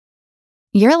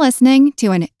You're listening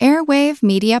to an Airwave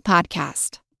Media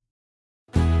Podcast.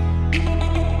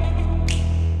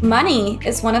 Money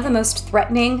is one of the most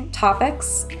threatening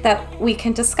topics that we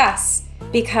can discuss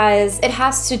because it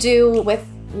has to do with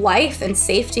life and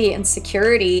safety and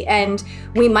security. And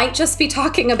we might just be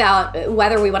talking about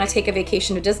whether we want to take a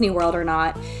vacation to Disney World or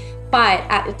not. But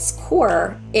at its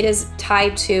core, it is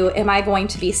tied to, am I going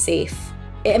to be safe?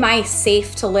 Am I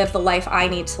safe to live the life I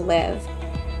need to live?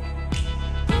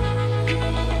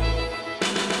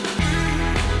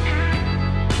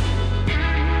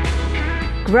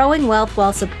 Growing wealth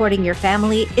while supporting your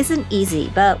family isn't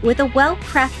easy, but with a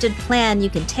well-crafted plan, you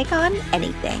can take on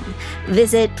anything.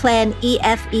 Visit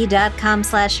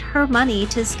planefe.com/hermoney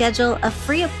to schedule a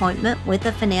free appointment with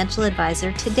a financial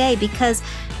advisor today, because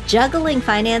juggling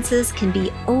finances can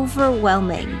be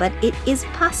overwhelming, but it is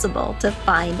possible to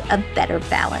find a better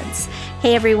balance.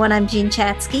 Hey everyone, I'm Jean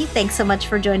Chatzky. Thanks so much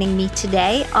for joining me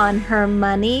today on Her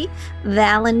Money.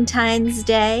 Valentine's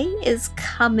Day is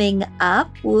coming up,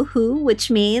 woohoo,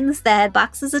 which means that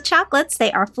boxes of chocolates,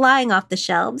 they are flying off the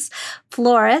shelves.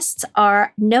 Florists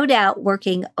are no doubt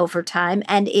working overtime,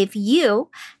 and if you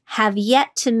have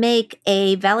yet to make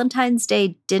a Valentine's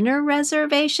Day dinner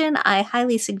reservation, I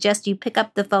highly suggest you pick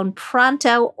up the phone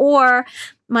pronto, or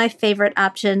my favorite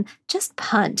option, just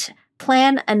punt.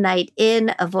 Plan a night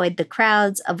in, avoid the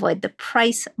crowds, avoid the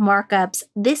price markups.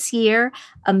 This year,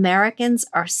 Americans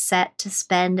are set to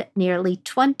spend nearly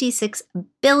 $26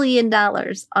 billion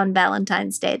on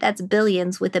Valentine's Day. That's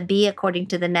billions with a B, according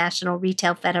to the National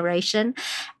Retail Federation.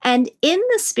 And in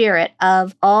the spirit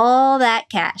of all that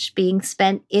cash being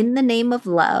spent in the name of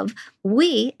love,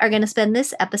 we are going to spend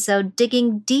this episode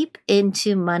digging deep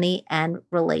into money and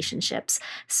relationships.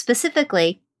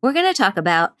 Specifically, we're going to talk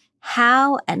about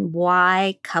how and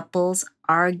why couples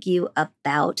argue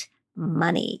about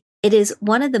money. It is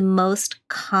one of the most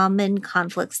common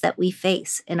conflicts that we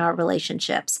face in our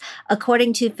relationships.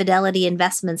 According to Fidelity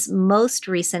Investments' most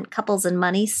recent Couples and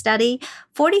Money study,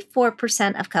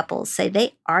 44% of couples say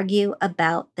they argue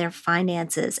about their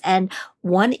finances, and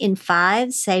 1 in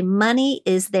 5 say money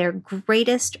is their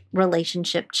greatest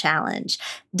relationship challenge.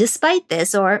 Despite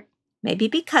this, or maybe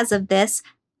because of this,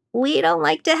 we don't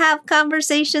like to have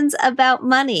conversations about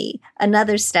money.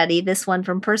 Another study, this one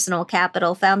from Personal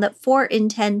Capital, found that 4 in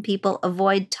 10 people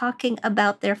avoid talking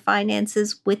about their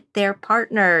finances with their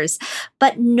partners.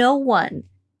 But no one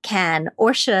can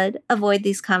or should avoid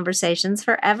these conversations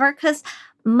forever, because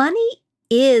money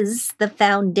is the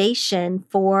foundation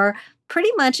for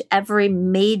pretty much every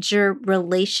major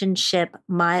relationship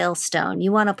milestone.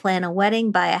 You want to plan a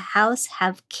wedding, buy a house,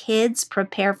 have kids,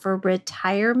 prepare for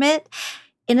retirement.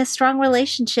 In a strong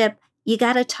relationship, you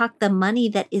got to talk the money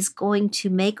that is going to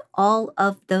make all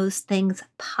of those things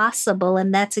possible.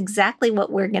 And that's exactly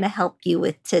what we're going to help you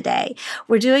with today.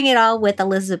 We're doing it all with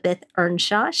Elizabeth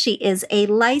Earnshaw. She is a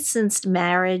licensed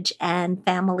marriage and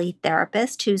family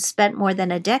therapist who's spent more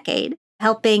than a decade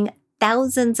helping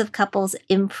thousands of couples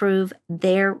improve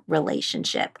their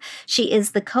relationship. She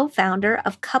is the co-founder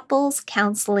of couples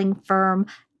counseling firm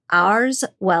Ours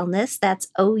Wellness, that's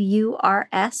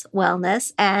OURS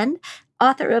Wellness, and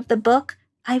author of the book,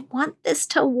 I Want This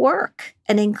to Work,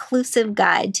 an inclusive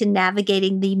guide to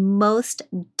navigating the most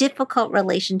difficult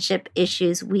relationship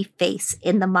issues we face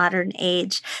in the modern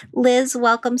age. Liz,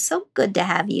 welcome. So good to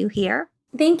have you here.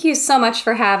 Thank you so much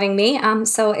for having me. I'm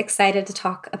so excited to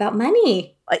talk about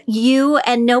money. You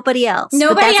and nobody else.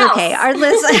 Nobody else. Okay. Our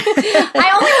Liz.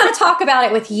 I only want to talk about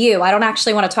it with you. I don't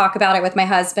actually want to talk about it with my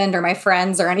husband or my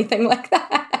friends or anything like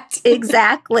that.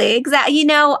 Exactly. You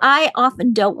know, I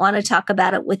often don't want to talk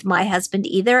about it with my husband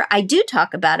either. I do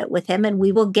talk about it with him, and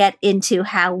we will get into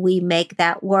how we make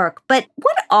that work. But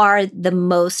what are the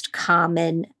most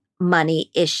common money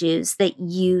issues that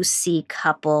you see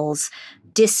couples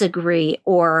disagree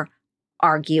or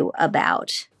argue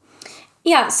about?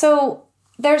 Yeah, so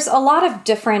there's a lot of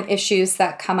different issues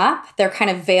that come up. They're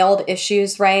kind of veiled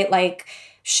issues, right? Like,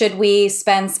 should we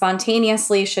spend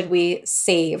spontaneously? Should we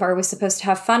save? Are we supposed to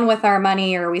have fun with our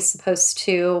money? Or are we supposed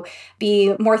to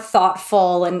be more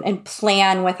thoughtful and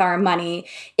plan with our money?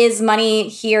 Is money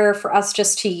here for us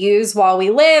just to use while we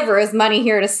live, or is money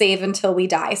here to save until we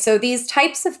die? So these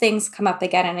types of things come up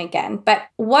again and again. But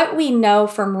what we know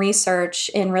from research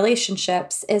in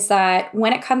relationships is that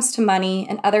when it comes to money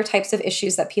and other types of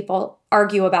issues that people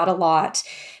argue about a lot,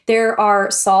 there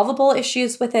are solvable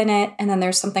issues within it, and then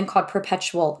there's something called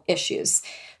perpetual issues.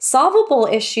 Solvable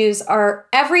issues are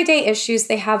everyday issues.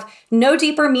 They have no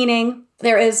deeper meaning.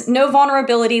 There is no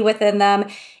vulnerability within them.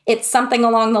 It's something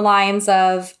along the lines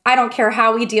of, I don't care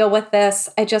how we deal with this.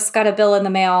 I just got a bill in the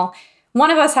mail.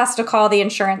 one of us has to call the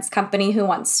insurance company who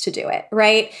wants to do it,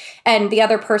 right? And the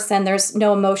other person, there's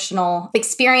no emotional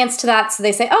experience to that. So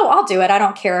they say, oh, I'll do it. I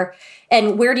don't care.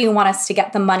 And where do you want us to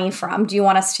get the money from? Do you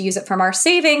want us to use it from our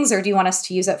savings, or do you want us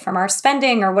to use it from our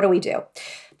spending, or what do we do?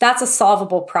 That's a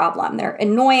solvable problem. They're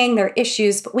annoying, they're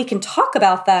issues, but we can talk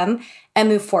about them and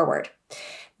move forward.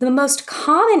 The most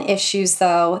common issues,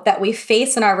 though, that we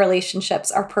face in our relationships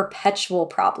are perpetual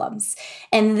problems.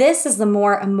 And this is the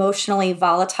more emotionally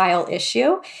volatile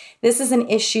issue. This is an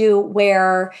issue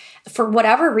where, for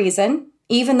whatever reason,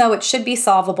 even though it should be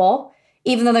solvable,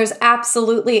 even though there's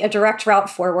absolutely a direct route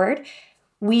forward,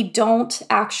 we don't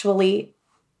actually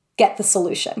get the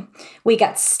solution. We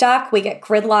get stuck, we get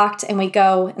gridlocked, and we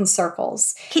go in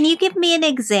circles. Can you give me an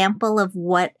example of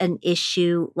what an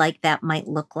issue like that might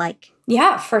look like?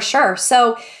 Yeah, for sure.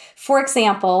 So, for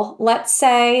example, let's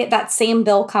say that same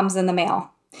bill comes in the mail.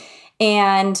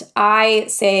 And I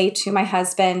say to my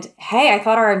husband, hey, I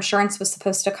thought our insurance was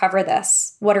supposed to cover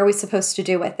this. What are we supposed to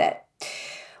do with it?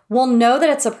 We'll know that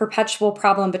it's a perpetual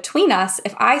problem between us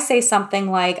if I say something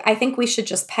like, I think we should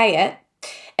just pay it.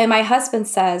 And my husband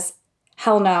says,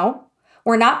 hell no,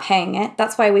 we're not paying it.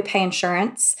 That's why we pay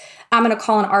insurance. I'm going to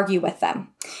call and argue with them.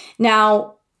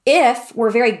 Now, if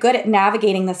we're very good at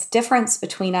navigating this difference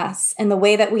between us and the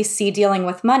way that we see dealing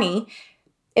with money,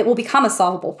 it will become a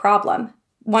solvable problem.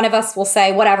 One of us will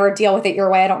say, whatever, deal with it your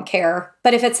way, I don't care.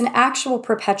 But if it's an actual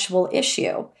perpetual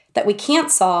issue that we can't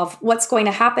solve, what's going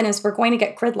to happen is we're going to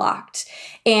get gridlocked.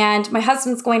 And my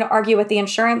husband's going to argue with the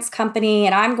insurance company,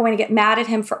 and I'm going to get mad at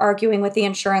him for arguing with the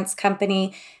insurance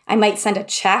company. I might send a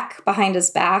check behind his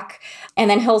back, and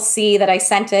then he'll see that I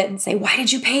sent it and say, why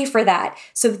did you pay for that?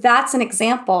 So that's an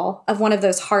example of one of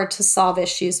those hard to solve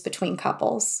issues between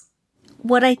couples.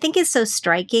 What I think is so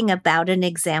striking about an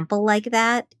example like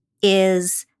that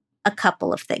is a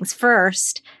couple of things.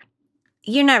 First,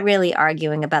 you're not really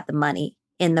arguing about the money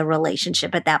in the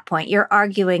relationship at that point. You're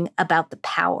arguing about the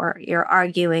power. You're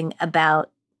arguing about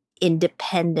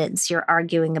independence. You're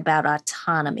arguing about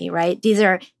autonomy, right? These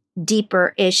are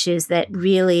deeper issues that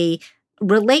really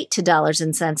relate to dollars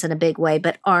and cents in a big way,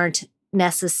 but aren't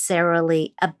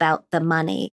necessarily about the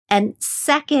money. And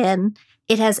second,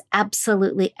 it has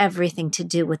absolutely everything to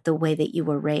do with the way that you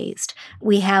were raised.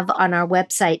 We have on our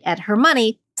website at Her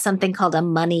Money something called a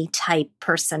money type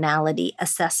personality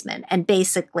assessment. And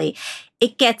basically,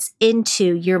 it gets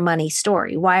into your money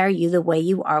story. Why are you the way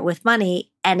you are with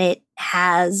money? And it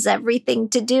has everything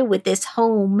to do with this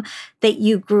home that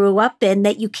you grew up in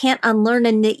that you can't unlearn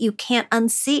and that you can't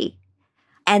unsee.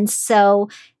 And so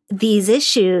these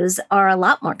issues are a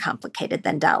lot more complicated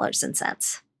than dollars and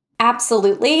cents.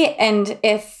 Absolutely. And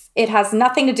if it has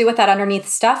nothing to do with that underneath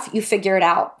stuff, you figure it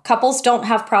out. Couples don't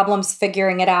have problems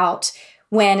figuring it out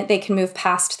when they can move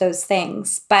past those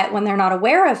things. But when they're not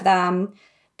aware of them,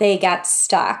 they get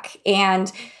stuck.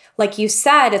 And like you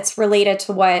said, it's related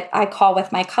to what I call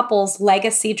with my couples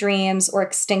legacy dreams or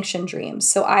extinction dreams.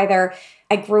 So either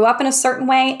I grew up in a certain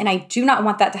way and I do not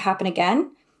want that to happen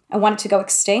again. I want it to go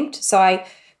extinct. So I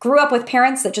grew up with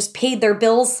parents that just paid their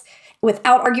bills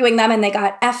without arguing them and they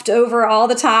got effed over all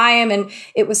the time. And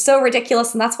it was so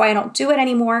ridiculous. And that's why I don't do it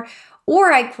anymore.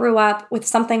 Or I grew up with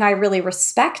something I really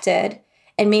respected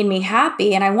and made me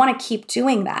happy. And I want to keep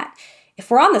doing that. If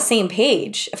we're on the same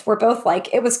page, if we're both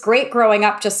like, it was great growing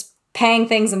up, just paying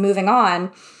things and moving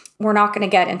on, we're not going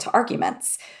to get into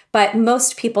arguments. But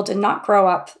most people did not grow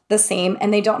up the same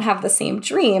and they don't have the same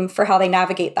dream for how they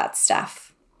navigate that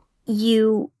stuff.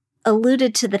 You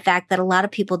alluded to the fact that a lot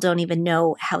of people don't even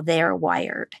know how they're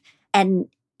wired. And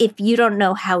if you don't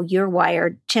know how you're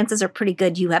wired, chances are pretty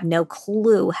good you have no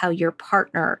clue how your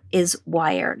partner is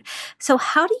wired. So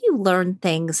how do you learn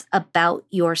things about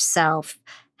yourself?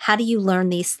 How do you learn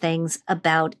these things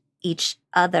about each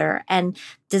other? And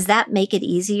does that make it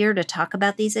easier to talk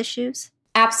about these issues?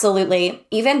 Absolutely.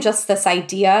 Even just this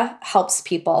idea helps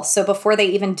people. So before they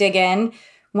even dig in,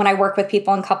 when I work with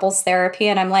people in couples therapy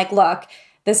and I'm like, look,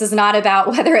 this is not about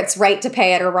whether it's right to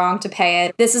pay it or wrong to pay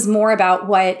it. This is more about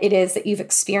what it is that you've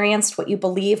experienced, what you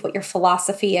believe, what your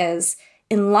philosophy is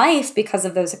in life because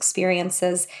of those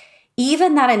experiences.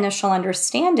 Even that initial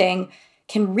understanding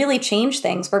can really change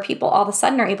things where people all of a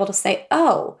sudden are able to say,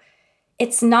 oh,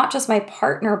 it's not just my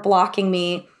partner blocking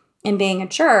me and being a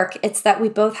jerk. It's that we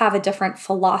both have a different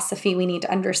philosophy we need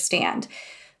to understand.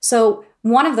 So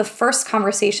one of the first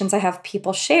conversations I have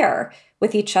people share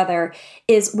with each other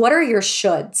is, what are your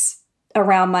shoulds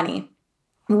around money?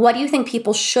 What do you think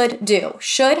people should do?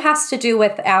 Should has to do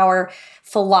with our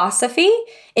philosophy.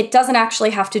 It doesn't actually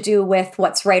have to do with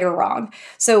what's right or wrong.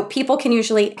 So people can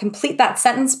usually complete that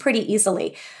sentence pretty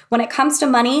easily. When it comes to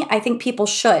money, I think people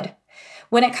should.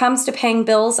 When it comes to paying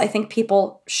bills, I think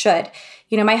people should.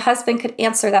 My husband could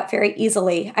answer that very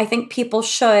easily. I think people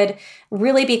should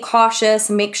really be cautious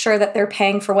and make sure that they're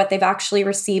paying for what they've actually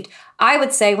received. I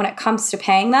would say when it comes to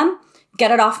paying them,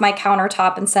 get it off my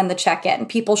countertop and send the check in.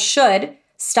 People should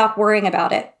stop worrying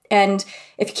about it. And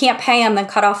if you can't pay them, then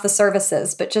cut off the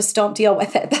services, but just don't deal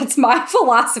with it. That's my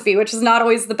philosophy, which is not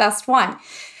always the best one.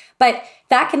 But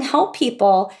that can help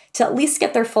people to at least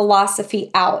get their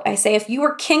philosophy out. I say, if you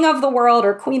were king of the world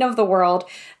or queen of the world,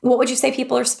 what would you say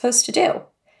people are supposed to do?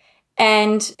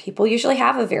 And people usually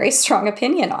have a very strong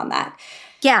opinion on that.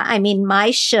 Yeah,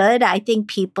 I think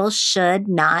people should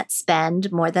not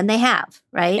spend more than they have,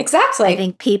 right? Exactly. I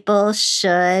think people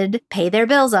should pay their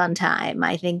bills on time.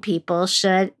 I think people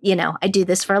should, I do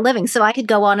this for a living, so I could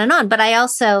go on and on. But I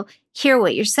also hear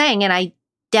what you're saying, and I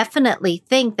definitely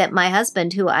think that my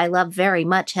husband, who I love very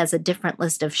much, has a different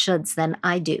list of shoulds than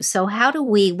I do. So how do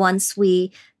we, once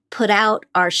we put out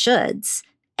our shoulds,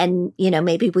 and,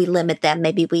 maybe we limit them,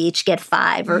 maybe we each get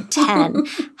 5 or 10.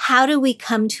 How do we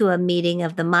come to a meeting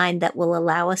of the mind that will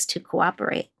allow us to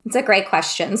cooperate? It's a great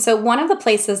question. So one of the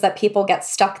places that people get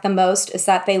stuck the most is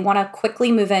that they want to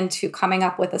quickly move into coming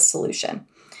up with a solution.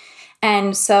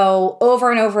 And so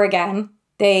over and over again,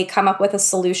 they come up with a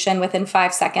solution within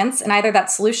 5 seconds. And either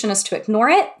that solution is to ignore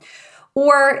it,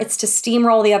 or it's to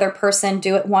steamroll the other person,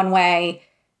 do it one way,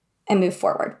 and move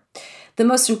forward. The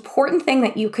most important thing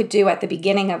that you could do at the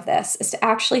beginning of this is to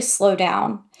actually slow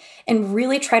down and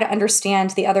really try to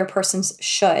understand the other person's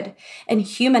should and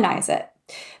humanize it.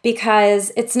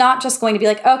 Because it's not just going to be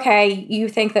like, okay, you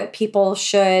think that people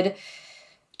should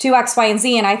do X, Y, and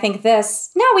Z, and I think this.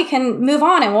 Now we can move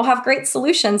on and we'll have great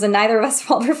solutions and neither of us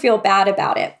will ever feel bad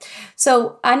about it.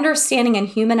 So understanding and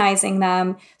humanizing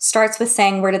them starts with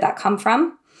saying, where did that come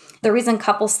from? The reason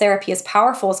couples therapy is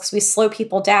powerful is because we slow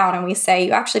people down and we say,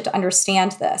 you actually have to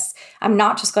understand this. I'm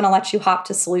not just going to let you hop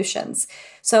to solutions.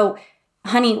 So,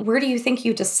 honey, where do you think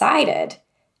you decided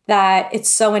that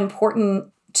it's so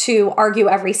important to argue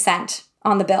every cent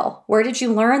on the bill? Where did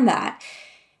you learn that?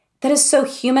 That is so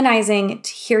humanizing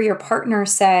to hear your partner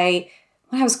say,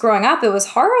 when I was growing up, it was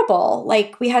horrible.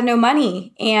 Like, we had no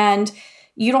money and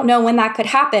you don't know when that could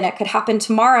happen. It could happen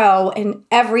tomorrow and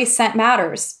every cent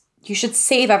matters. You should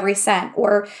save every cent.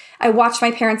 Or I watched my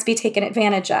parents be taken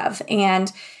advantage of.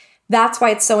 And that's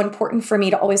why it's so important for me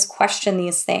to always question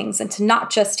these things and to not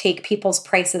just take people's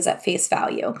prices at face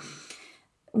value.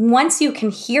 Once you can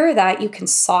hear that, you can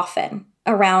soften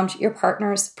around your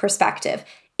partner's perspective.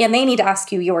 And they need to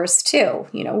ask you yours too.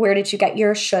 Where did you get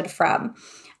your should from?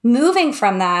 Moving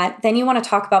from that, then you want to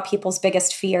talk about people's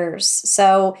biggest fears.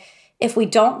 So if we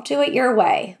don't do it your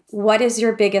way, what is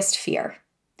your biggest fear?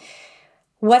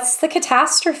 What's the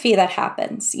catastrophe that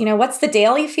happens? What's the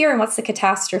daily fear and what's the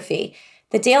catastrophe?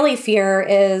 The daily fear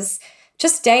is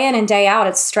just day in and day out.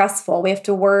 It's stressful. We have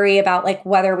to worry about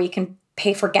whether we can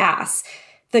pay for gas.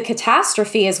 The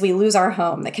catastrophe is we lose our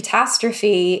home. The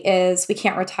catastrophe is we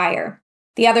can't retire.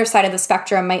 The other side of the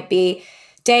spectrum might be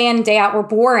day in, day out, we're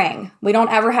boring. We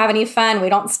don't ever have any fun. We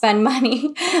don't spend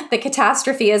money. The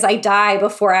catastrophe is I die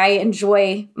before I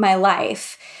enjoy my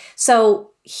life.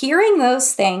 So hearing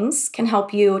those things can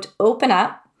help you to open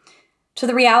up to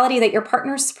the reality that your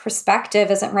partner's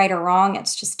perspective isn't right or wrong.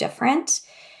 It's just different.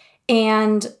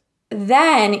 And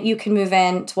then you can move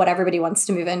into what everybody wants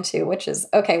to move into, which is,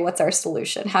 okay, what's our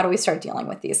solution? How do we start dealing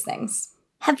with these things?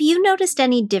 Have you noticed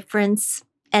any difference?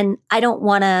 And I don't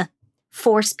want to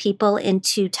force people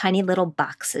into tiny little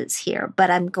boxes here, but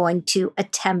I'm going to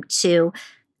attempt to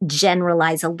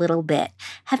generalize a little bit.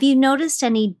 Have you noticed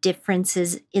any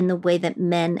differences in the way that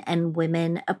men and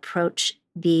women approach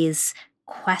these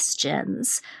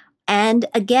questions? And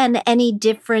again, any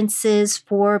differences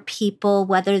for people,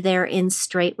 whether they're in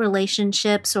straight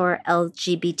relationships or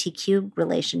LGBTQ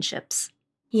relationships?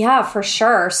 Yeah, for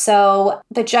sure. So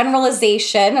the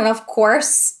generalization, and of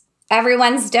course,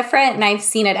 everyone's different and I've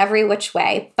seen it every which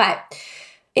way. But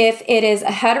if it is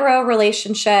a hetero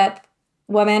relationship,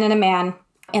 woman and a man,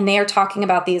 and they are talking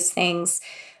about these things,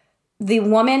 the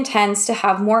woman tends to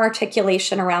have more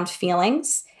articulation around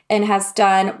feelings and has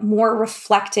done more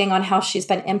reflecting on how she's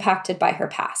been impacted by her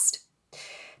past.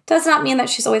 Does not mean that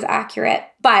she's always accurate,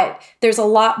 but there's a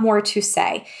lot more to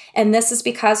say. And this is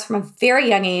because from a very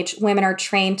young age, women are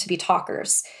trained to be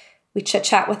talkers. We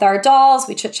chit-chat with our dolls,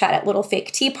 we chit-chat at little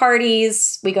fake tea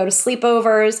parties, we go to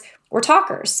sleepovers, we're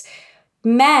talkers.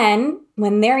 Men,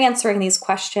 when they're answering these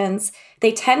questions,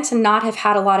 they tend to not have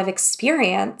had a lot of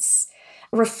experience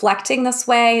reflecting this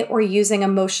way or using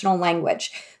emotional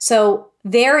language. So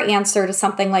their answer to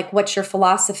something like, what's your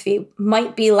philosophy,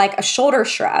 might be like a shoulder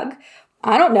shrug.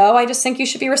 I don't know. I just think you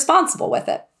should be responsible with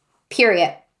it.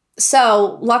 period.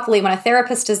 So luckily, when a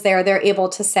therapist is there, they're able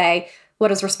to say, what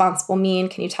does responsible mean?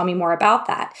 Can you tell me more about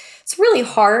that? It's really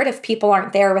hard if people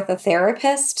aren't there with a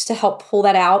therapist to help pull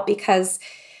that out, because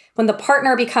when the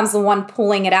partner becomes the one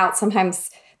pulling it out, sometimes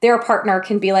their partner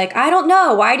can be like, I don't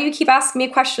know. Why do you keep asking me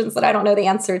questions that I don't know the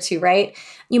answer to, right?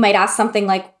 You might ask something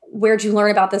like, where'd you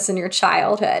learn about this in your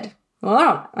childhood?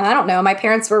 Well, I don't know. My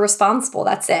parents were responsible.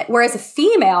 That's it. Whereas a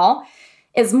female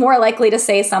is more likely to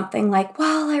say something like,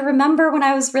 well, I remember when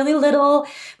I was really little,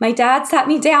 my dad sat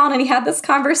me down and he had this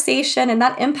conversation and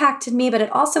that impacted me, but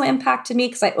it also impacted me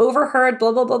because I overheard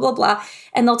blah, blah, blah, blah, blah.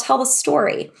 And they'll tell the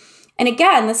story. And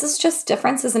again, this is just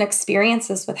differences in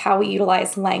experiences with how we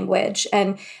utilize language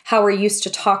and how we're used to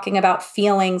talking about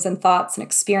feelings and thoughts and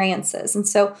experiences. And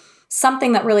so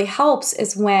something that really helps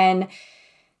is when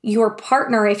your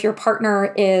partner, if your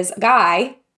partner is a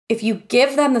guy, if you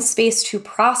give them the space to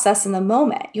process in the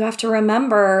moment, you have to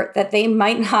remember that they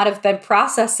might not have been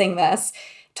processing this,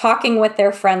 talking with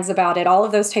their friends about it, all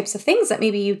of those types of things that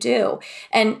maybe you do.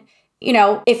 And,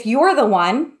 if you're the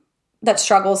one that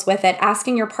struggles with it,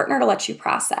 asking your partner to let you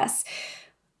process.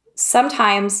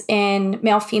 Sometimes in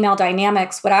male-female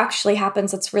dynamics, what actually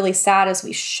happens that's really sad is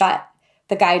we shut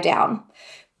the guy down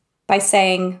by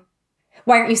saying,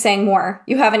 why aren't you saying more?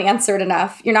 You haven't answered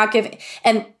enough. You're not giving.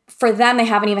 And for them, they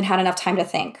haven't even had enough time to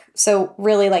think. So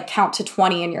really count to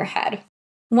 20 in your head.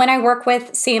 When I work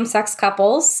with same-sex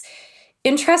couples,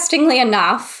 interestingly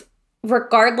enough,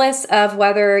 regardless of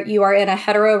whether you are in a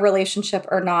hetero relationship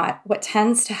or not, what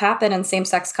tends to happen in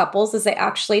same-sex couples is they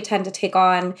actually tend to take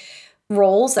on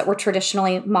roles that were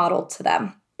traditionally modeled to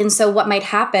them. And so what might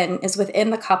happen is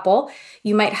within the couple,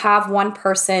 you might have one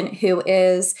person who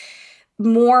is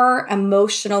more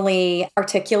emotionally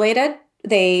articulated.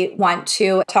 They want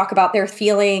to talk about their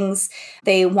feelings.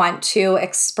 They want to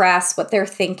express what they're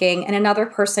thinking. And another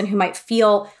person who might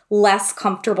feel less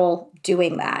comfortable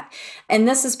doing that. And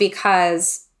this is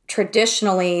because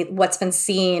traditionally what's been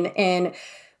seen in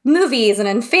movies and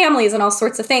in families and all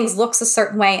sorts of things looks a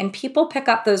certain way, and people pick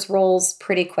up those roles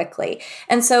pretty quickly.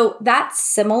 And so that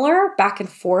similar back and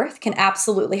forth can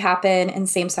absolutely happen in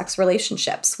same-sex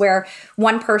relationships where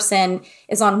one person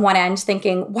is on one end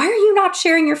thinking, why are you not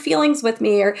sharing your feelings with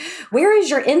me? Or where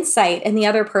is your insight? And the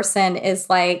other person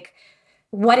is like,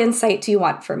 what insight do you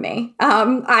want from me?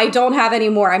 I don't have any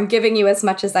more. I'm giving you as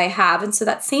much as I have. And so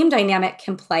that same dynamic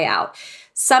can play out.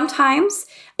 Sometimes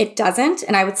it doesn't.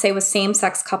 And I would say with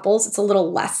same-sex couples, it's a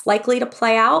little less likely to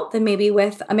play out than maybe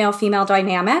with a male-female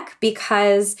dynamic,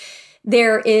 because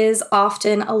there is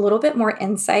often a little bit more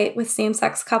insight with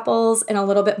same-sex couples and a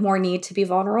little bit more need to be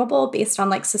vulnerable based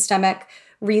on systemic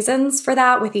reasons for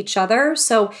that with each other.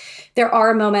 So there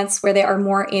are moments where they are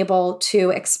more able to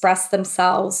express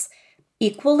themselves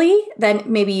equally than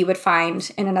maybe you would find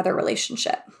in another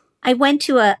relationship. I went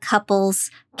to a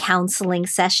couples counseling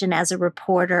session as a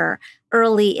reporter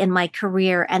early in my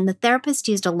career, and the therapist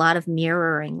used a lot of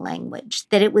mirroring language,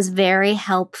 that it was very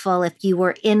helpful if you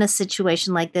were in a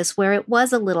situation like this where it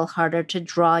was a little harder to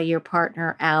draw your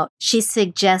partner out. She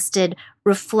suggested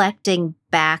reflecting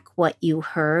back what you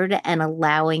heard and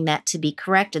allowing that to be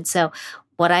corrected. So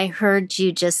what I heard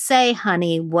you just say,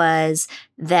 honey, was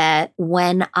that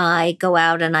when I go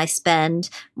out and I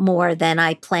spend more than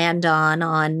I planned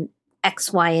on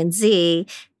X, Y, and Z,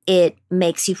 it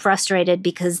makes you frustrated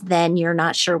because then you're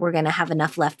not sure we're going to have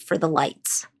enough left for the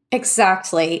lights.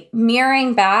 Exactly.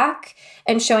 Mirroring back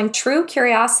and showing true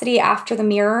curiosity after the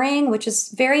mirroring, which is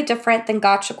very different than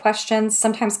gotcha questions.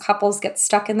 Sometimes couples get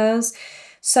stuck in those.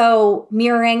 So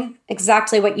mirroring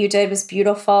exactly what you did was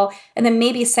beautiful. And then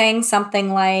maybe saying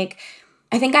something like,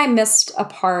 I think I missed a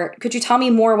part. Could you tell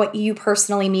me more what you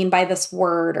personally mean by this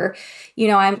word? Or,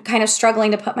 I'm kind of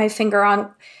struggling to put my finger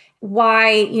on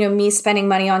why, me spending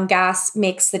money on gas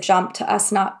makes the jump to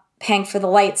us not paying for the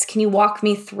lights. Can you walk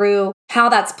me through how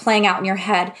that's playing out in your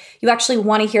head? You actually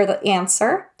want to hear the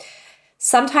answer.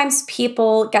 Sometimes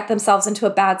people get themselves into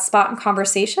a bad spot in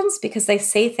conversations because they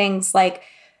say things like,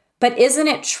 but isn't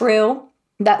it true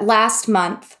that last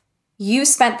month you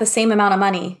spent the same amount of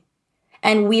money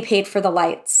and we paid for the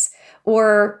lights?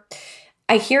 Or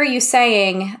I hear you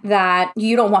saying that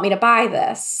you don't want me to buy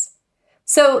this.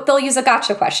 So they'll use a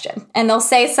gotcha question and they'll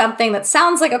say something that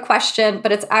sounds like a question,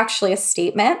 but it's actually a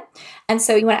statement. And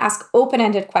so you want to ask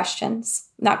open-ended questions,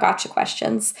 not gotcha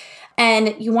questions.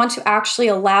 And you want to actually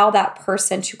allow that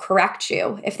person to correct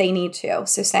you if they need to.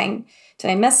 So saying, did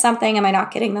I miss something? Am I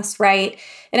not getting this right?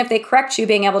 And if they correct you,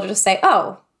 being able to just say,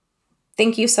 oh,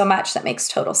 thank you so much. That makes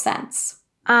total sense.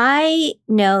 I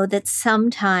know that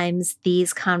sometimes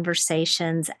these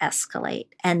conversations escalate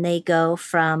and they go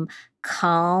from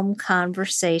calm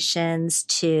conversations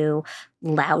to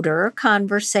louder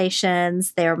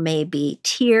conversations. There may be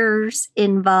tears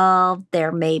involved.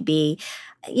 There may be,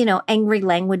 angry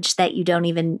language that you don't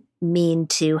even mean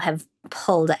to have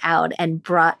pulled out and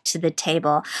brought to the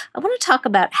table. I want to talk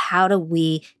about how do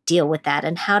we deal with that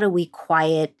and how do we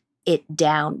quiet it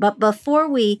down. But before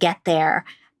we get there,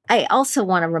 I also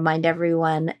want to remind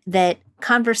everyone that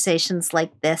conversations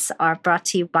like this are brought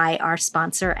to you by our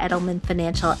sponsor, Edelman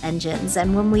Financial Engines.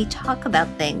 And when we talk about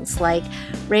things like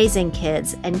raising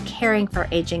kids and caring for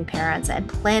aging parents and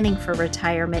planning for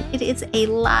retirement, it is a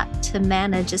lot to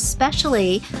manage,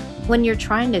 especially when you're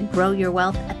trying to grow your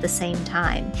wealth at the same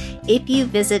time. If you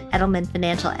visit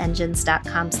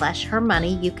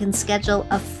edelmanfinancialengines.com/hermoney, you can schedule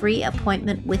a free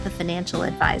appointment with a financial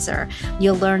advisor.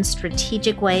 You'll learn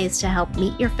strategic ways to help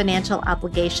meet your financial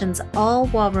obligations, all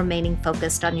while remaining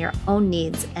focused on your own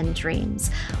needs and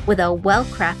dreams. With a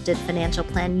well-crafted financial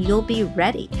plan, you'll be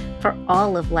ready for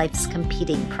all of life's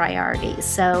competing priorities.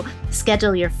 So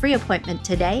schedule your free appointment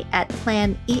today at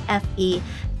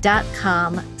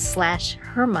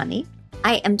planefe.com/hermoney.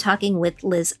 I am talking with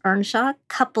Liz Earnshaw,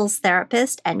 couples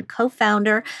therapist and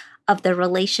co-founder of the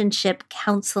relationship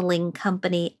counseling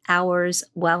company Ours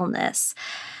Wellness.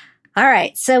 All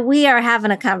right, so we are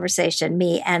having a conversation,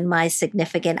 me and my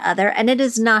significant other, and it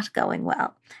is not going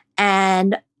well.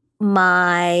 And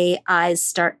my eyes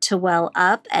start to well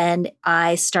up and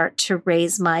I start to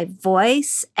raise my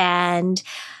voice. And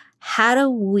how do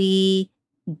we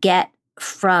get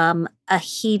from a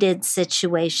heated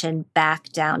situation back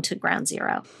down to ground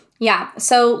zero? Yeah.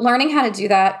 So learning how to do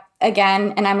that,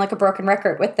 again, and I'm like a broken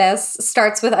record with this,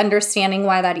 starts with understanding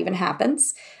why that even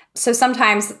happens. So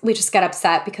sometimes we just get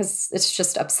upset because it's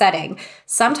just upsetting.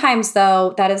 Sometimes,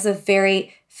 though, that is a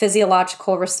very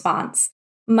physiological response.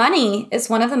 Money is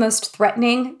one of the most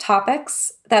threatening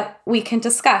topics that we can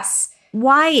discuss.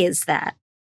 Why is that?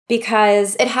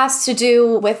 Because it has to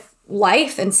do with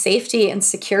life and safety and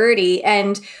security.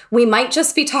 And we might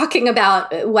just be talking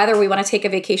about whether we want to take a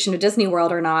vacation to Disney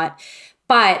World or not.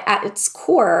 But at its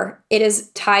core, it is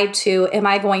tied to, am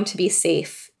I going to be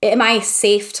safe? Am I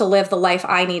safe to live the life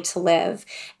I need to live?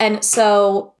 And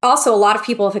so also a lot of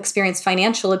people have experienced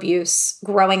financial abuse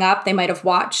growing up. They might have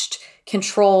watched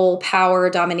control, power,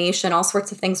 domination, all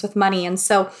sorts of things with money. And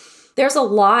so there's a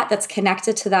lot that's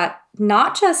connected to that,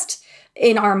 not just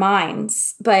in our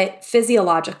minds, but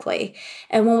physiologically.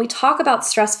 And when we talk about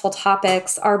stressful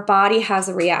topics, our body has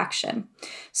a reaction.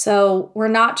 So we're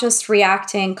not just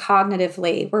reacting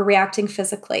cognitively, we're reacting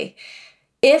physically.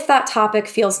 If that topic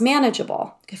feels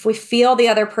manageable, if we feel the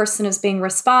other person is being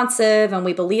responsive and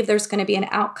we believe there's going to be an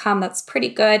outcome that's pretty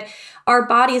good, our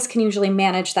bodies can usually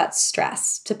manage that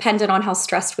stress, dependent on how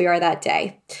stressed we are that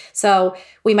day. So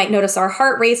we might notice our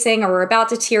heart racing or we're about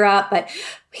to tear up, but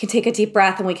we can take a deep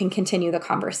breath and we can continue the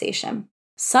conversation.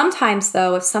 Sometimes,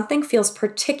 though, if something feels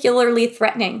particularly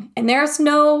threatening, and there's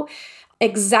no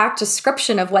exact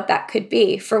description of what that could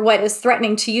be, for what is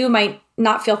threatening to you might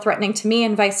not feel threatening to me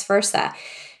and vice versa.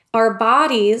 Our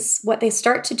bodies, what they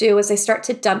start to do is they start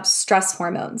to dump stress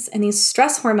hormones. And these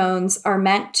stress hormones are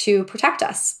meant to protect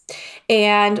us.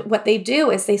 And what they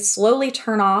do is they slowly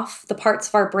turn off the parts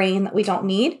of our brain that we don't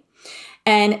need.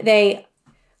 And they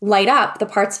light up the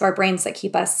parts of our brains that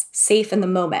keep us safe in the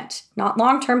moment, not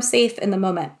long-term safe in the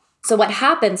moment. So what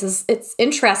happens is, it's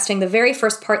interesting, the very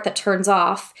first part that turns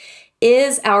off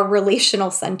is our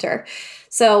relational center.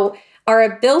 So our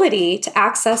ability to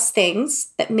access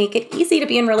things that make it easy to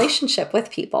be in relationship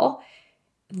with people,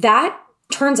 that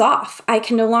turns off. I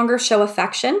can no longer show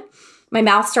affection. My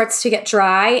mouth starts to get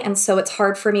dry, and so it's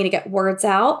hard for me to get words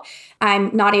out. I'm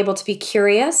not able to be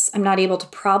curious. I'm not able to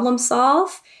problem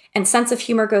solve, and sense of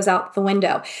humor goes out the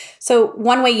window. So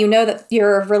one way you know that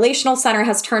your relational center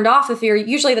has turned off, if you're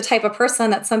usually the type of person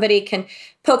that somebody can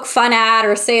poke fun at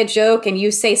or say a joke and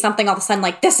you say something all of a sudden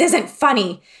like, this isn't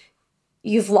funny,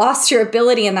 you've lost your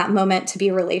ability in that moment to be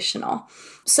relational.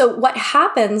 So what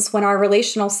happens when our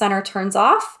relational center turns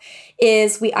off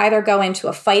is we either go into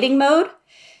a fighting mode,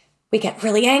 we get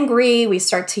really angry, we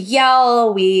start to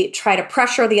yell, we try to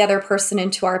pressure the other person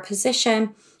into our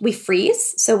position, we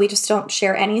freeze, so we just don't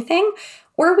share anything,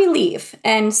 or we leave.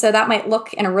 And so that might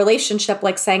look in a relationship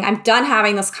like saying, I'm done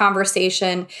having this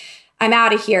conversation, I'm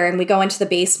out of here, and we go into the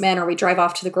basement or we drive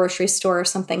off to the grocery store or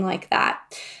something like that.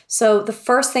 So the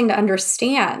first thing to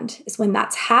understand is when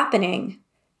that's happening,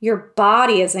 your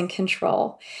body is in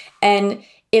control. And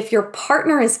if your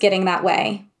partner is getting that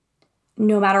way,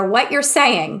 no matter what you're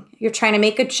saying, you're trying to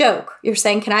make a joke, you're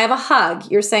saying, can I have a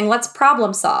hug? You're saying, let's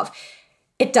problem solve.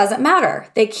 it doesn't matter.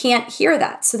 They can't hear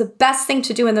that. So the best thing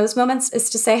to do in those moments is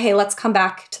to say, hey, let's come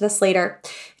back to this later.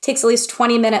 It takes at least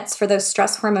 20 minutes for those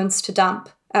stress hormones to dump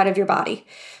out of your body.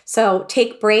 So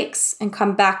take breaks and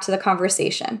come back to the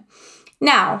conversation.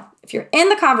 Now, if you're in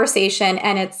the conversation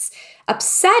and it's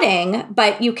upsetting,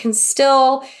 but you can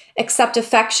still accept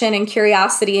affection and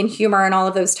curiosity and humor and all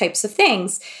of those types of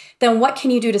things, then what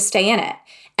can you do to stay in it?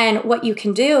 And what you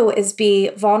can do is be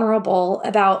vulnerable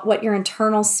about what your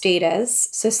internal state is.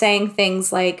 So saying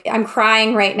things like, I'm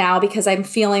crying right now because I'm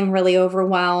feeling really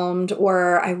overwhelmed,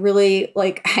 or I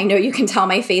know you can tell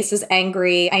my face is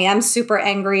angry. I am super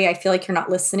angry. I feel like you're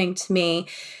not listening to me.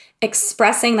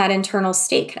 Expressing that internal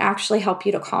state can actually help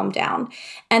you to calm down.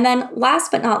 And then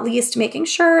last but not least, making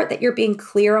sure that you're being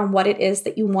clear on what it is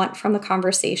that you want from the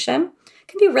conversation.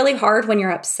 It can be really hard when you're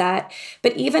upset,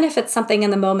 but even if it's something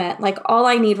in the moment, like all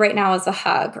I need right now is a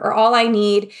hug, or all I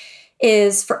need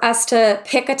is for us to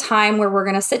pick a time where we're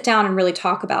going to sit down and really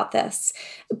talk about this.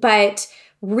 But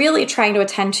really trying to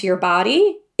attend to your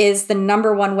body is the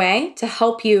number one way to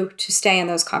help you to stay in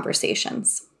those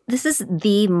conversations. This is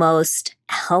the most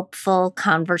helpful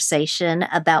conversation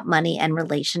about money and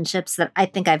relationships that I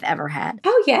think I've ever had.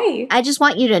 Oh, yay. I just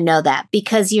want you to know that,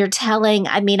 because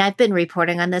I've been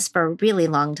reporting on this for a really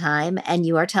long time, and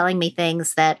you are telling me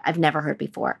things that I've never heard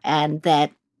before and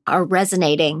that are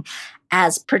resonating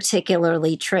as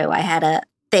particularly true. I had a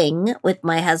thing with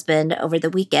my husband over the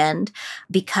weekend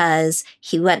because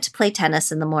he went to play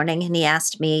tennis in the morning, and he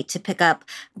asked me to pick up.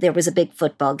 There was a big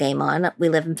football game on. We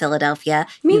live in Philadelphia.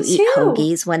 Me too. Eat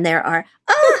hoagies when there are.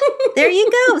 There you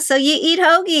go. So you eat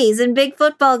hoagies in big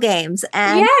football games.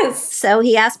 And yes. So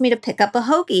he asked me to pick up a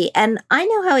hoagie. And I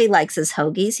know how he likes his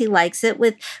hoagies. He likes it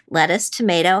with lettuce,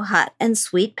 tomato, hot and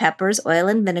sweet peppers, oil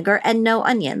and vinegar, and no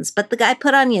onions. But the guy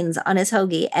put onions on his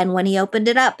hoagie. And when he opened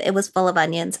it up, it was full of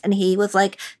onions. And he was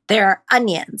like, there are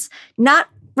onions. Not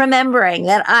remembering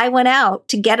that I went out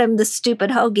to get him the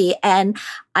stupid hoagie, and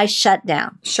I shut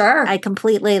down. Sure. I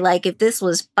completely, if this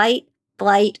was fight,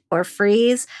 flight, or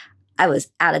freeze, I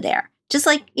was out of there. Just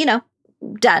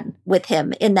done with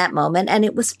him in that moment. And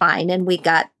it was fine. And we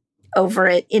got over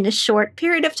it in a short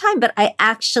period of time. But I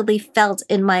actually felt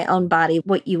in my own body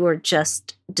what you were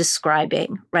just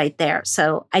describing right there.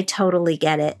 So I totally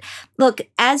get it. Look,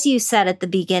 as you said at the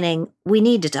beginning, we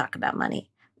need to talk about money.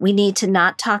 We need to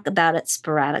not talk about it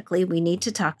sporadically. We need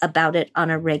to talk about it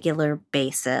on a regular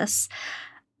basis.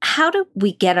 How do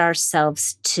we get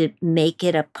ourselves to make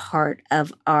it a part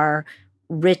of our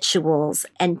rituals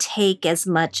and take as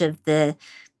much of the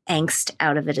angst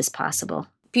out of it as possible?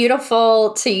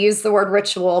 Beautiful to use the word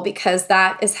ritual, because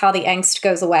that is how the angst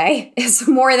goes away. Is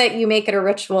the more that you make it a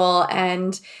ritual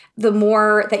and the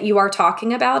more that you are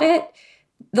talking about it,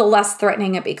 the less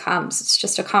threatening it becomes. It's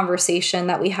just a conversation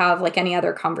that we have like any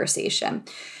other conversation.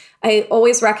 I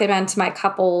always recommend to my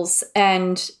couples,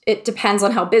 and it depends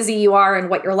on how busy you are and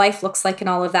what your life looks like and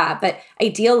all of that, but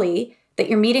ideally that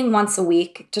you're meeting once a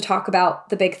week to talk about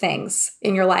the big things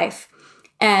in your life.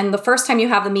 And the first time you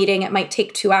have the meeting, it might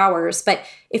take 2 hours, but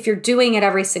if you're doing it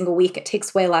every single week, it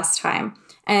takes way less time.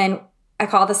 And I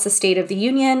call this the State of the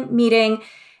Union meeting.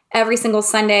 Every single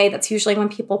Sunday, that's usually when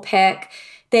people pick.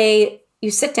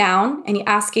 You sit down and you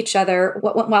ask each other,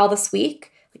 what went well this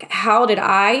week? How did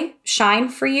I shine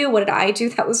for you? What did I do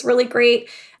that was really great?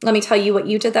 Let me tell you what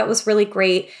you did that was really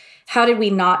great. How did we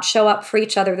not show up for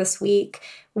each other this week?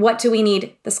 What do we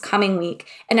need this coming week?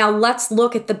 And now let's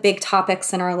look at the big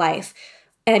topics in our life.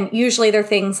 And usually they're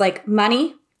things like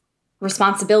money,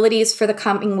 responsibilities for the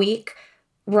coming week,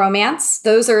 romance.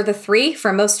 Those are the 3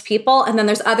 for most people. And then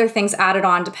there's other things added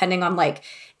on depending on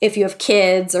if you have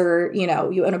kids or,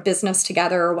 you own a business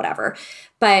together or whatever.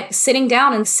 But sitting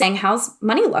down and saying, how's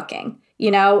money looking?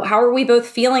 How are we both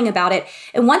feeling about it?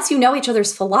 And once you know each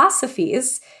other's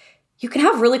philosophies, you can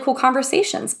have really cool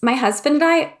conversations. My husband and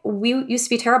I, we used to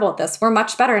be terrible at this. We're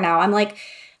much better now. I'm like,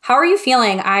 how are you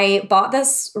feeling? I bought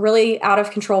this really out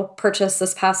of control purchase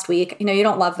this past week. You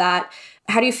don't love that.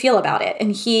 How do you feel about it?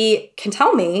 And he can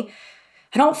tell me,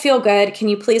 I don't feel good. Can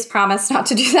you please promise not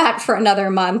to do that for another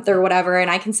month or whatever?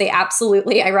 And I can say,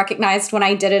 absolutely. I recognized when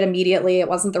I did it immediately, it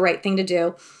wasn't the right thing to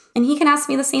do. And he can ask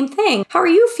me the same thing. How are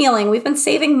you feeling? We've been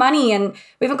saving money and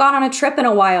we haven't gone on a trip in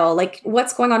a while.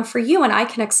 What's going on for you? And I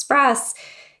can express,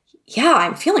 yeah,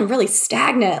 I'm feeling really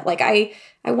stagnant.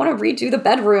 I want to redo the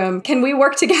bedroom. Can we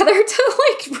work together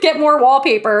to get more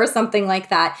wallpaper or something like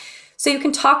that? So you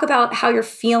can talk about how you're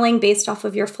feeling based off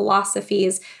of your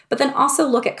philosophies, but then also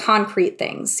look at concrete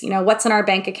things. What's in our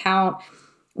bank account?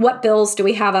 What bills do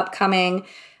we have upcoming?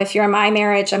 If you're in my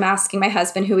marriage, I'm asking my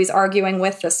husband who he's arguing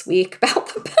with this week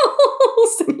about the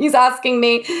bills. And he's asking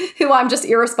me who I'm just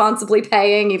irresponsibly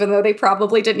paying, even though they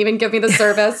probably didn't even give me the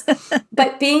service.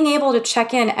 But being able to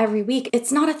check in every week,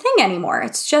 it's not a thing anymore.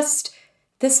 It's just,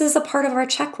 this is a part of our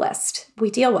checklist.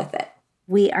 We deal with it.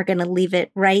 We are going to leave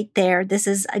it right there. This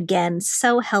is, again,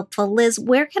 so helpful. Liz,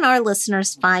 where can our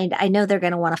listeners find? I know they're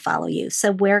going to want to follow you.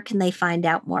 So where can they find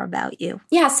out more about you?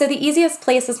 Yeah, so the easiest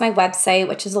place is my website,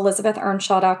 which is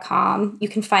ElizabethEarnshaw.com. You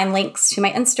can find links to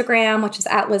my Instagram, which is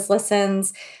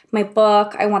 @LizListens, my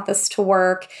book, I Want This to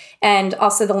Work, and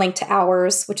also the link to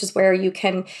Ours, which is where you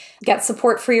can get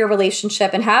support for your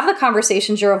relationship and have the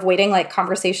conversations you're avoiding, like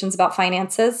conversations about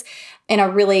finances, in a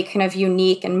really kind of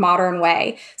unique and modern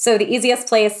way. So the easiest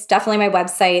place, definitely my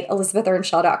website,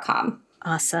 ElizabethEarnshaw.com.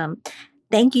 Awesome.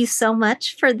 Thank you so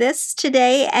much for this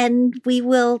today, and we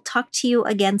will talk to you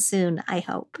again soon, I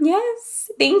hope.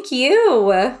 Yes, thank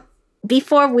you.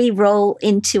 Before we roll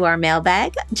into our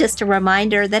mailbag, just a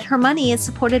reminder that Her Money is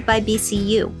supported by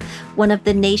BCU, one of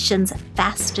the nation's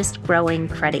fastest growing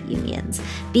credit unions.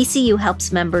 BCU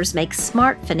helps members make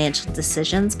smart financial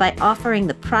decisions by offering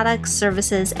the products,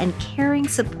 services, and caring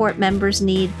support members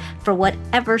need for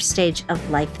whatever stage of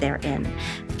life they're in.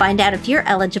 Find out if you're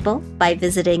eligible by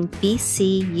visiting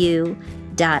bcu.org.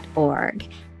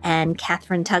 And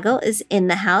Catherine Tuggle is in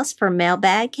the house for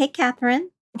mailbag. Hey,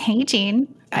 Catherine. Hey,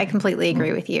 Jean. I completely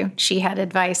agree with you. She had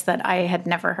advice that I had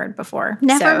never heard before.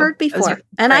 Never heard before.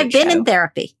 And I've been in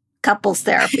therapy, couples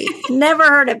therapy. Never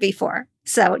heard it before.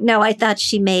 So, no, I thought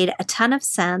she made a ton of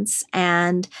sense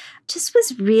and just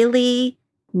was really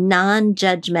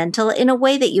non-judgmental in a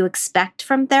way that you expect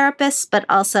from therapists, but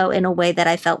also in a way that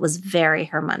I felt was very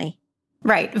Her Money.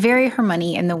 Right. Very Her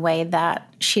Money in the way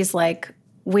that she's like,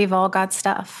 we've all got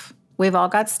stuff. We've all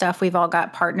got stuff. We've all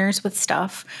got partners with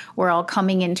stuff. We're all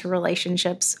coming into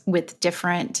relationships with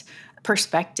different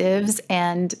perspectives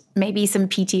and maybe some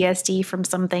PTSD from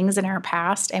some things in our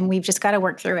past. And we've just got to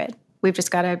work through it. We've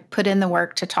just got to put in the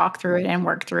work to talk through it and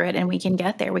work through it. And we can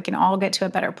get there. We can all get to a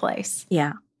better place.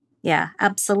 Yeah. Yeah,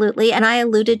 absolutely. And I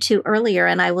alluded to earlier,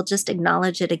 and I will just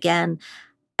acknowledge it again.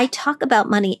 I talk about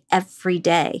money every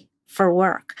day for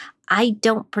work. I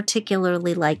don't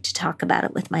particularly like to talk about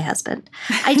it with my husband.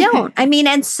 I don't.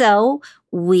 And so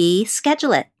we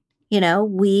schedule it.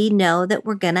 We know that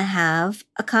we're going to have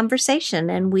a conversation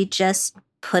and we just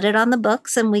put it on the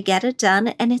books and we get it done.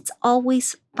 And it's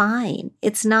always fine.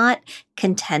 It's not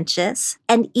contentious.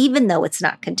 And even though it's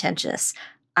not contentious,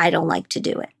 I don't like to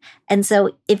do it. And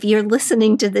so if you're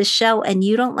listening to this show and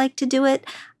you don't like to do it,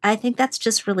 I think that's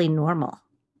just really normal.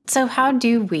 So how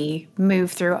do we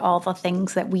move through all the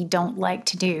things that we don't like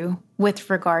to do with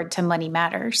regard to money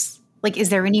matters? Like, is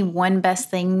there any one best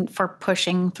thing for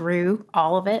pushing through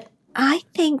all of it? I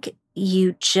think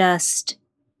you just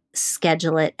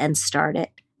schedule it and start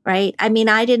it, right?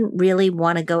 I didn't really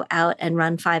want to go out and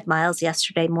run 5 miles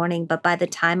yesterday morning, but by the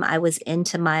time I was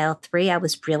into mile 3, I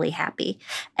was really happy.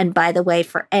 And by the way,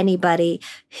 for anybody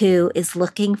who is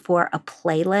looking for a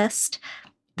playlist,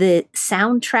 the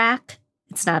soundtrack,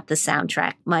 it's not the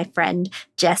soundtrack. My friend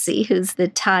Jesse, who's the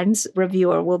Times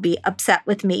reviewer, will be upset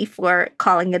with me for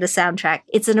calling it a soundtrack.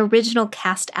 It's an original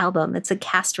cast album. It's a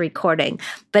cast recording.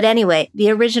 But anyway, the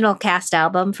original cast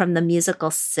album from the musical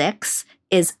Six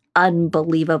is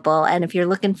unbelievable. And if you're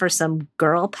looking for some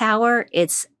girl power,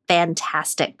 it's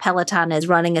fantastic. Peloton is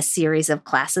running a series of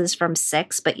classes from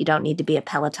Six, but you don't need to be a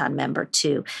Peloton member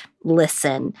to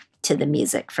listen to the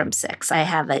music from Six. I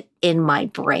have it in my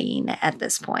brain at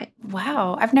this point.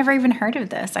 Wow. I've never even heard of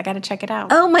this. I got to check it out.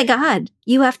 Oh my God.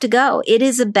 You have to go. It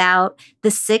is about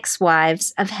the 6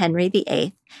 wives of Henry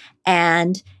VIII,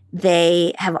 and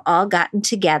they have all gotten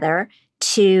together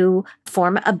to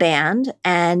form a band,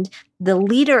 and the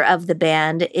leader of the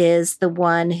band is the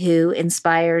one who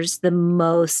inspires the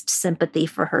most sympathy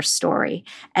for her story.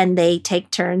 And they take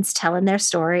turns telling their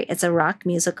story. It's a rock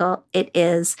musical. It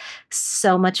is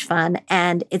so much fun.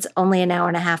 And it's only an hour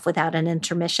and a half without an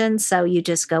intermission. So you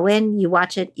just go in, you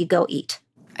watch it, you go eat.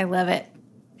 I love it.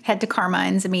 Head to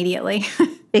Carmine's immediately.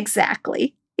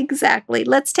 Exactly.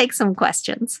 Let's take some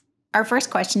questions. Our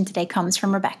first question today comes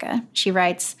from Rebecca. She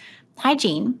writes, "Hi,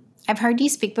 Jean. I've heard you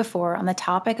speak before on the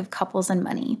topic of couples and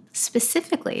money,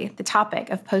 specifically the topic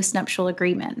of postnuptial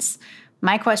agreements.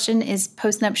 My question is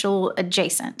postnuptial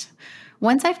adjacent.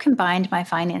 Once I've combined my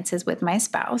finances with my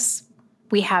spouse,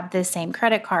 we have the same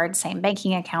credit card, same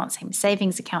banking account, same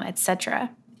savings account, etc.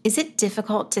 Is it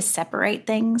difficult to separate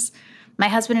things? My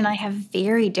husband and I have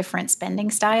very different spending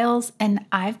styles, and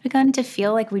I've begun to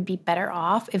feel like we'd be better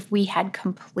off if we had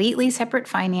completely separate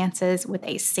finances with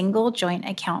a single joint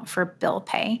account for bill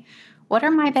pay. What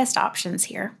are my best options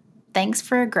here? Thanks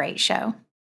for a great show.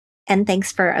 And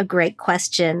thanks for a great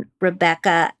question,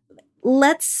 Rebecca.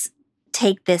 Let's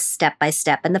take this step by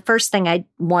step. And the first thing I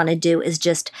want to do is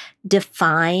just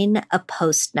define a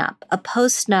postnup. A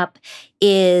postnup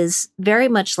is very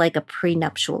much like a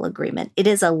prenuptial agreement. It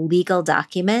is a legal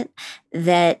document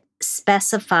that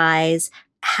specifies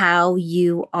how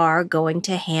you are going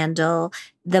to handle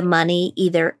the money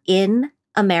either in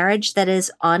a marriage that is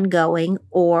ongoing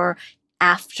or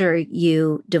after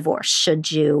you divorce, should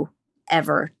you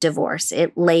ever divorce.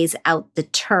 It lays out the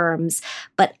terms,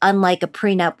 but unlike a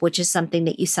prenup, which is something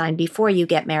that you sign before you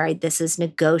get married, this is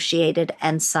negotiated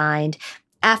and signed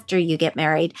after you get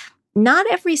married. Not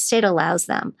every state allows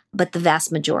them, but the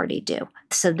vast majority do.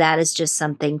 So that is just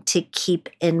something to keep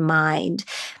in mind.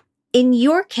 In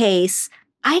your case,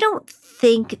 I don't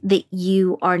think that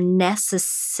you are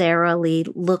necessarily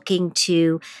looking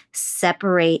to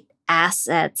separate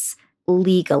assets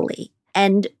legally.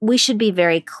 And we should be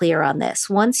very clear on this.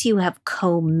 Once you have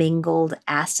commingled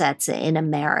assets in a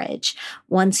marriage,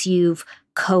 once you've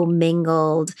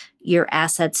commingled your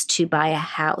assets to buy a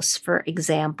house, for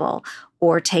example,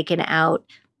 or taken out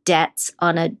debts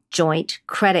on a joint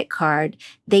credit card,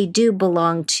 they do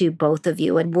belong to both of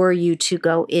you. And were you to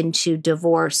go into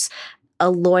divorce, a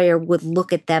lawyer would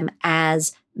look at them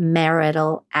as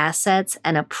marital assets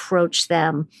and approach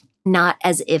them not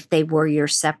as if they were your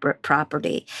separate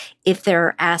property. If there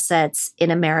are assets in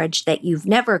a marriage that you've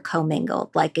never commingled,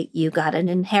 like you got an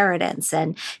inheritance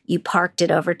and you parked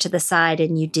it over to the side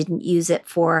and you didn't use it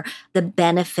for the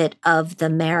benefit of the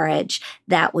marriage,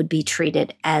 that would be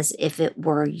treated as if it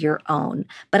were your own.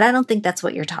 But I don't think that's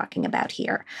what you're talking about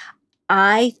here.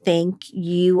 I think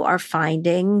you are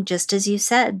finding, just as you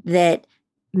said, that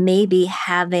maybe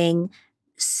having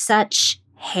such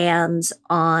hands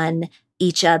on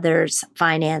each other's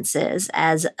finances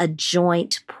as a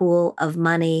joint pool of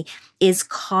money is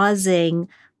causing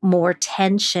more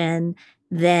tension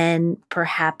than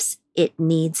perhaps it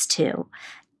needs to.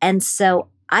 And so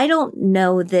I don't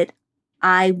know that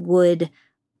I would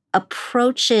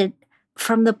approach it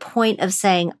from the point of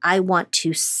saying, I want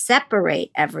to separate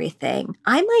everything.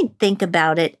 I might think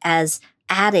about it as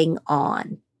adding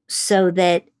on so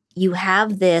that you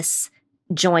have this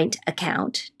joint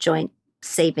account, joint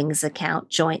savings account,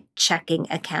 joint checking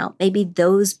account. Maybe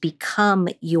those become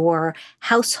your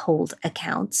household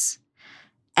accounts.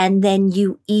 And then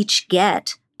you each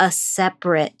get a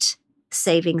separate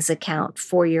savings account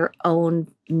for your own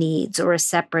needs or a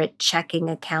separate checking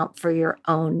account for your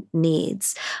own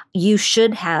needs. You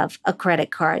should have a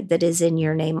credit card that is in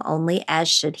your name only, as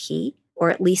should he, or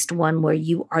at least one where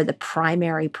you are the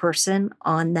primary person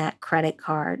on that credit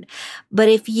card. But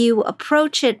if you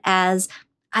approach it as,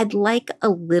 I'd like a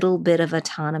little bit of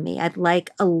autonomy, I'd like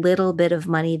a little bit of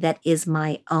money that is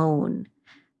my own,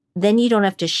 then you don't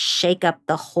have to shake up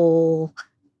the whole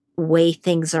way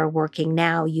things are working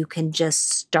now. You can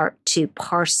just start to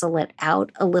parcel it out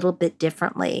a little bit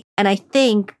differently. And I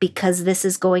think because this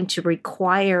is going to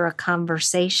require a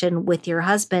conversation with your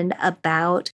husband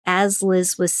about, as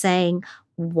Liz was saying,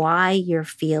 why you're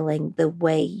feeling the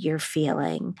way you're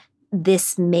feeling,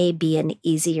 this may be an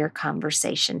easier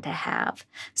conversation to have.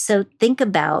 So think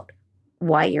about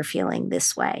why you're feeling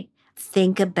this way.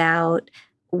 Think about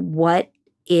what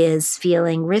is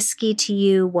feeling risky to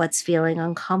you, what's feeling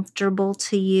uncomfortable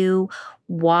to you,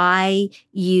 why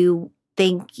you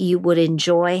think you would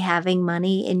enjoy having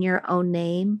money in your own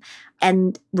name,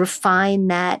 and refine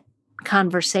that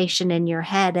conversation in your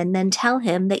head, and then tell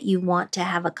him that you want to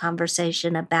have a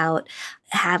conversation about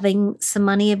having some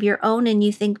money of your own, and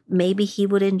you think maybe he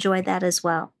would enjoy that as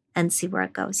well, and see where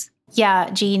it goes. Yeah,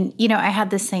 Jean, I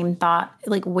had the same thought,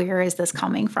 like, where is this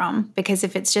coming from? Because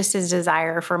if it's just his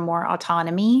desire for more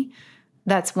autonomy,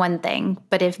 that's one thing.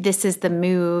 But if this is the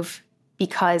move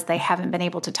because they haven't been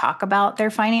able to talk about their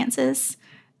finances,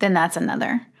 then that's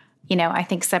another. I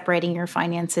think separating your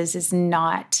finances is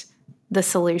not the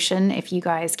solution if you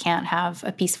guys can't have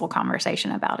a peaceful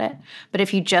conversation about it. But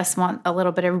if you just want a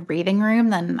little bit of breathing room,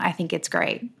 then I think it's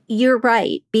great. You're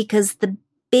right, because the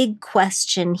big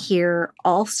question here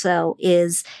also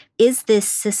is this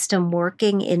system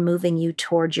working in moving you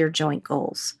towards your joint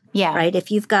goals? Yeah. Right?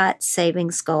 If you've got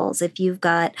savings goals, if you've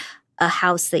got a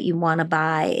house that you want to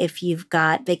buy, if you've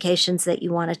got vacations that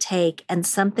you want to take, and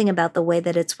something about the way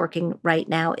that it's working right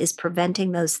now is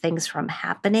preventing those things from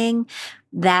happening,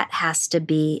 that has to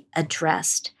be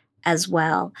addressed as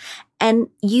well. And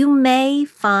you may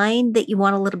find that you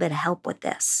want a little bit of help with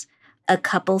this. A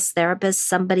couples therapist,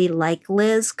 somebody like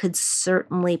Liz, could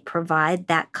certainly provide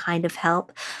that kind of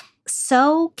help.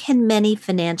 So can many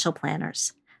financial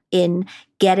planners. In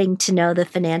getting to know the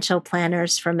financial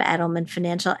planners from Edelman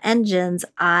Financial Engines,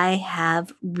 I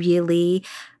have really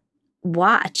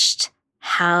watched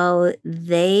how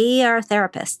they are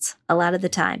therapists a lot of the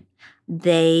time.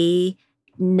 They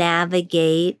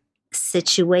navigate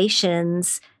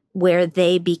situations where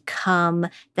they become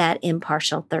that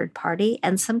impartial third party,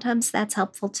 and sometimes that's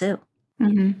helpful too.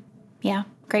 Mm-hmm. Yeah,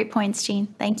 great points, Jean.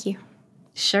 Thank you.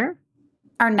 Sure.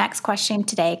 Our next question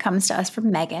today comes to us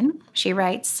from Megan. She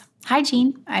writes, "Hi,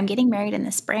 Jean. I'm getting married in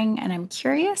the spring, and I'm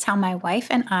curious how my wife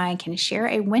and I can share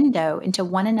a window into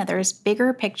one another's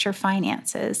bigger picture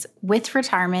finances with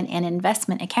retirement and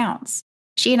investment accounts.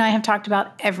 She and I have talked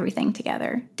about everything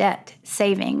together: debt,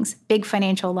 savings, big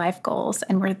financial life goals,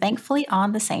 and we're thankfully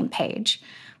on the same page.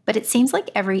 But it seems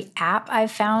like every app I've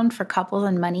found for couples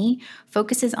and money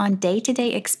focuses on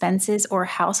day-to-day expenses or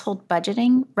household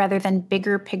budgeting rather than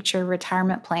bigger picture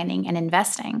retirement planning and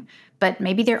investing. But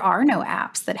maybe there are no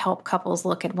apps that help couples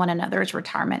look at one another's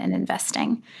retirement and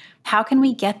investing. How can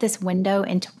we get this window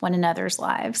into one another's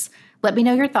lives? Let me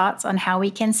know your thoughts on how we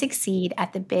can succeed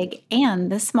at the big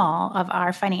and the small of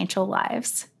our financial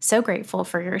lives. So grateful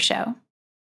for your show."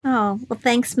 Oh, well,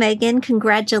 thanks, Megan.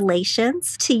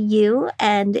 Congratulations to you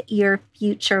and your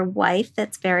future wife.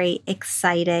 That's very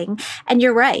exciting. And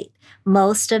you're right.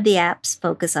 Most of the apps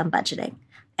focus on budgeting,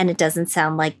 and it doesn't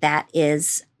sound like that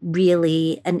is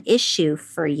really an issue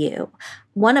for you.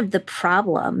 One of the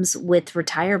problems with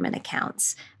retirement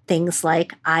accounts, things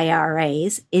like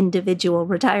IRAs, individual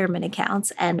retirement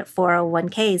accounts, and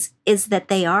 401ks, is that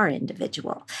they are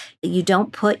individual. You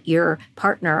don't put your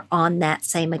partner on that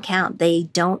same account. They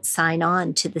don't sign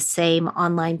on to the same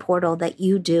online portal that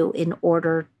you do in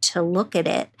order to look at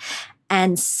it.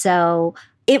 And so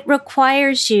it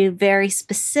requires you very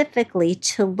specifically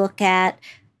to look at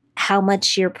how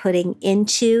much you're putting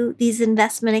into these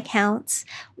investment accounts,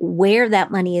 where that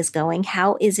money is going,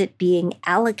 how is it being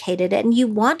allocated, and you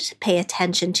want to pay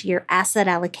attention to your asset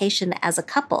allocation as a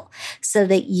couple so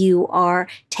that you are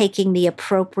taking the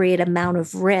appropriate amount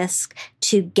of risk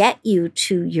to get you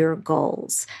to your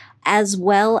goals, as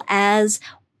well as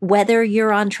whether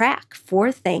you're on track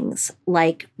for things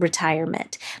like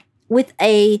retirement. With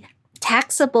a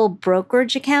taxable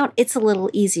brokerage account, it's a little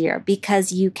easier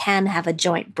because you can have a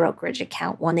joint brokerage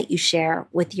account, one that you share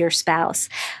with your spouse.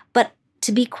 But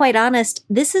to be quite honest,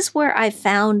 this is where I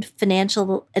found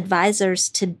financial advisors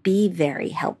to be very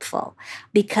helpful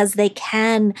because they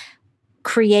can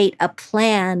create a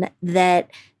plan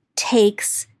that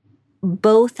takes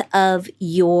both of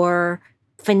your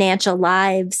financial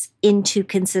lives into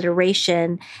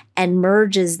consideration and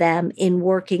merges them in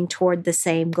working toward the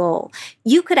same goal.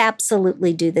 You could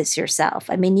absolutely do this yourself.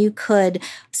 I mean, you could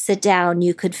sit down,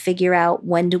 you could figure out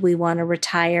when do we want to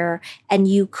retire, and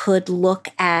you could look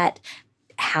at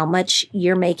how much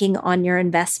you're making on your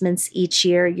investments each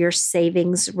year, your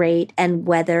savings rate, and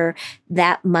whether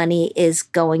that money is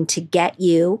going to get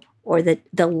you, or the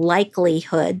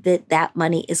likelihood that that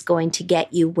money is going to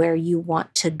get you where you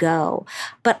want to go.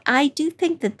 But I do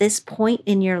think that this point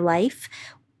in your life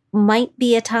might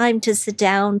be a time to sit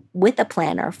down with a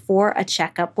planner for a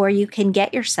checkup where you can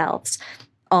get yourselves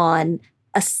on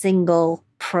a single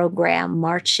program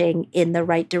marching in the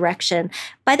right direction.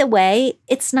 By the way,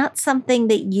 it's not something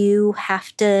that you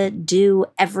have to do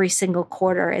every single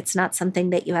quarter. It's not something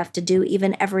that you have to do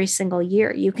even every single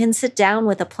year. You can sit down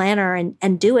with a planner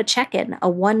and do a check-in, a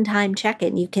one-time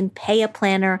check-in. You can pay a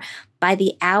planner by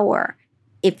the hour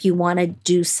if you want to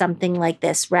do something like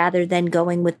this, rather than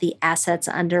going with the assets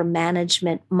under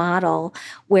management model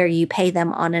where you pay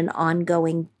them on an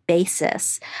ongoing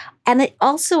basis. And it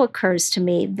also occurs to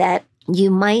me that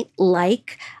you might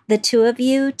like the two of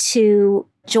you to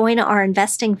join our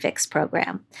Investing Fix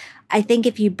program. I think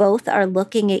if you both are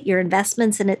looking at your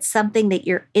investments and it's something that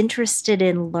you're interested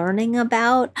in learning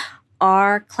about,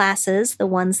 our classes, the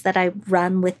ones that I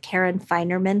run with Karen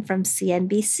Feinerman from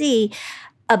CNBC,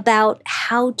 about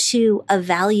how to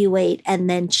evaluate and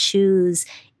then choose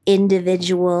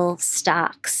individual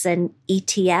stocks and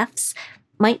ETFs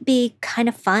might be kind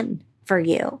of fun for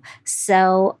you.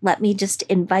 So let me just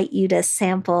invite you to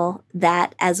sample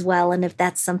that as well. And if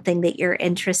that's something that you're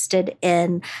interested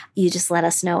in, you just let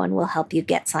us know and we'll help you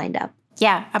get signed up.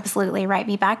 Yeah, absolutely. Write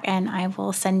me back and I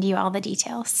will send you all the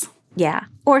details. Yeah.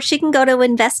 Or she can go to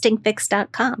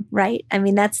investingfix.com, right? I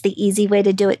mean, that's the easy way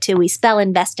to do it too. We spell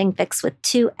Investing Fix with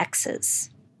 2 X's.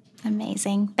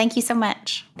 Amazing. Thank you so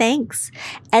much. Thanks.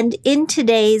 And in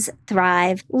today's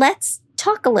Thrive, let's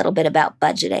talk a little bit about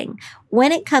budgeting.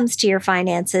 When it comes to your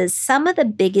finances, some of the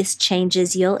biggest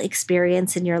changes you'll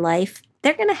experience in your life,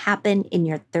 they're going to happen in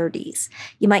your 30s.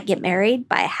 You might get married,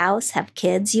 buy a house, have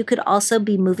kids. You could also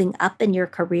be moving up in your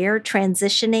career,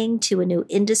 transitioning to a new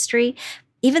industry,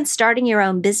 even starting your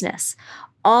own business.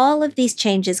 All of these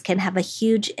changes can have a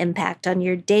huge impact on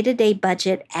your day-to-day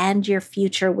budget and your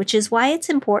future, which is why it's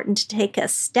important to take a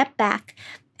step back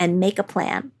and make a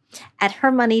plan. At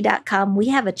hermoney.com, we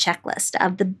have a checklist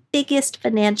of the biggest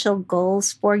financial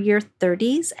goals for your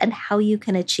 30s and how you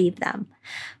can achieve them.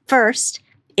 First,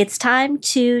 it's time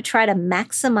to try to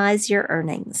maximize your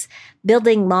earnings.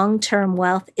 Building long-term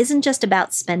wealth isn't just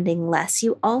about spending less.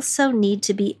 You also need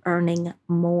to be earning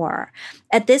more.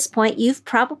 At this point, you've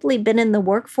probably been in the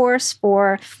workforce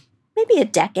for maybe a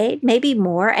decade, maybe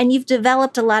more, and you've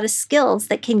developed a lot of skills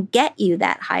that can get you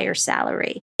that higher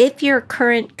salary. If your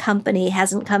current company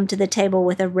hasn't come to the table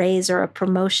with a raise or a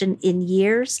promotion in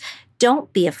years,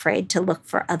 don't be afraid to look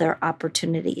for other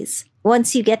opportunities.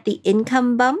 Once you get the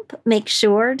income bump, make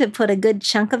sure to put a good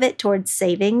chunk of it towards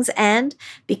savings and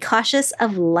be cautious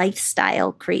of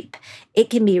lifestyle creep. It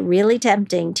can be really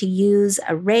tempting to use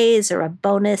a raise or a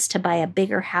bonus to buy a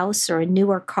bigger house or a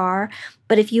newer car.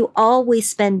 But if you always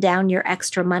spend down your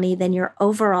extra money, then your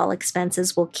overall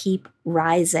expenses will keep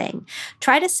rising.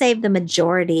 Try to save the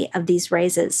majority of these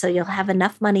raises so you'll have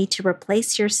enough money to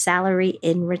replace your salary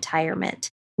in retirement.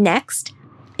 Next,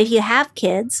 if you have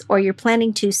kids or you're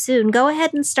planning to soon, go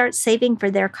ahead and start saving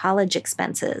for their college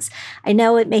expenses. I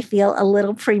know it may feel a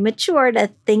little premature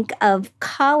to think of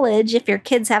college if your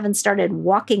kids haven't started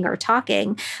walking or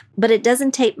talking, but it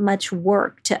doesn't take much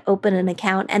work to open an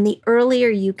account, and the earlier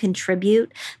you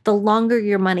contribute, the longer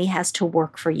your money has to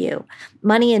work for you.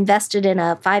 Money invested in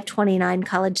a 529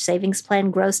 college savings plan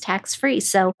grows tax-free,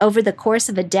 so over the course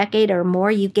of a decade or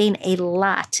more, you gain a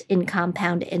lot in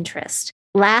compound interest.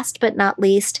 Last but not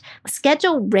least,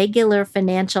 schedule regular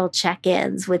financial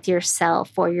check-ins with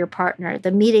yourself or your partner,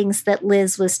 the meetings that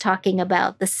Liz was talking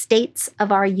about, the states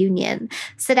of our union.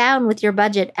 Sit down with your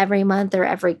budget every month or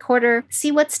every quarter. See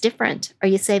what's different. Are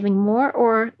you saving more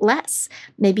or less?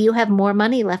 Maybe you have more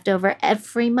money left over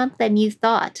every month than you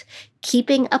thought.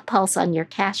 Keeping a pulse on your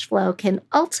cash flow can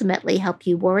ultimately help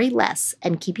you worry less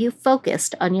and keep you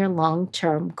focused on your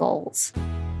long-term goals.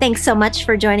 Thanks so much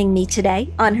for joining me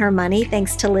today on Her Money.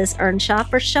 Thanks to Liz Earnshaw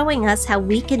for showing us how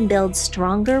we can build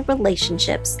stronger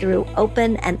relationships through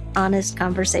open and honest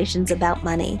conversations about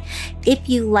money. If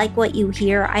you like what you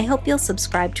hear, I hope you'll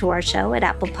subscribe to our show at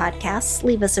Apple Podcasts.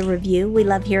 Leave us a review. We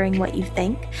love hearing what you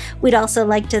think. We'd also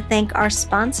like to thank our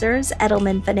sponsors,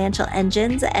 Edelman Financial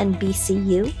Engines and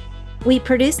BCU. We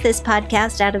produce this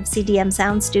podcast out of CDM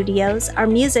Sound Studios. Our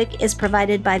music is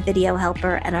provided by Video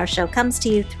Helper, and our show comes to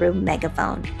you through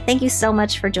Megaphone. Thank you so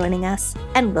much for joining us,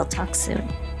 and we'll talk soon.